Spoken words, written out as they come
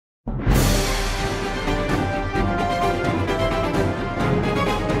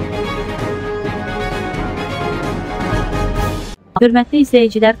Hörmətli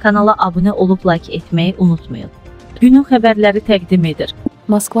izləyicilər, kanala abunə olub like etməyi unutmayın. Günün xəbərləri təqdim edir.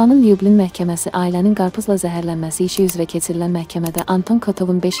 Moskvanın Lyublin məhkəməsi ailənin qarpızla zəhərlənməsi işi üzrə keçirilən məhkəmədə Anton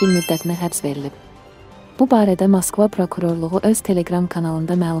Kotovun 5 il müddətinə həbs verilib. Bu barədə Moskva prokurorluğu öz Telegram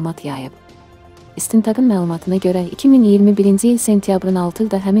kanalında məlumat yayıb. İstintaqın məlumatına görə 2021-ci il sentyabrın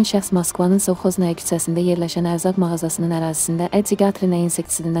 6-da həmin şəxs Moskvanın Sovxoznaya küçəsində yerləşən ərzaq mağazasının ərazisində DƏQİQƏ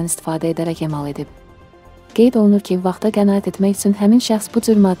insektsidindən istifadə edərək emal edib. Qeyd olunur ki, vaxta qənaət etmək üçün həmin şəxs bu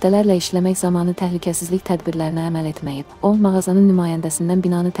cür maddələrlə işləmək zamanı təhlükəsizlik tədbirlərinə əməl etməyib. O, mağazanın nümayəndəsindən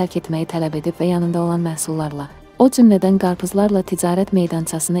binanı tərk etməyi tələb edib və yanında olan məhsullarla, o cümlədən qarpızlarla ticarət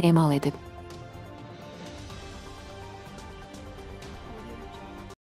meydançasını emal edib.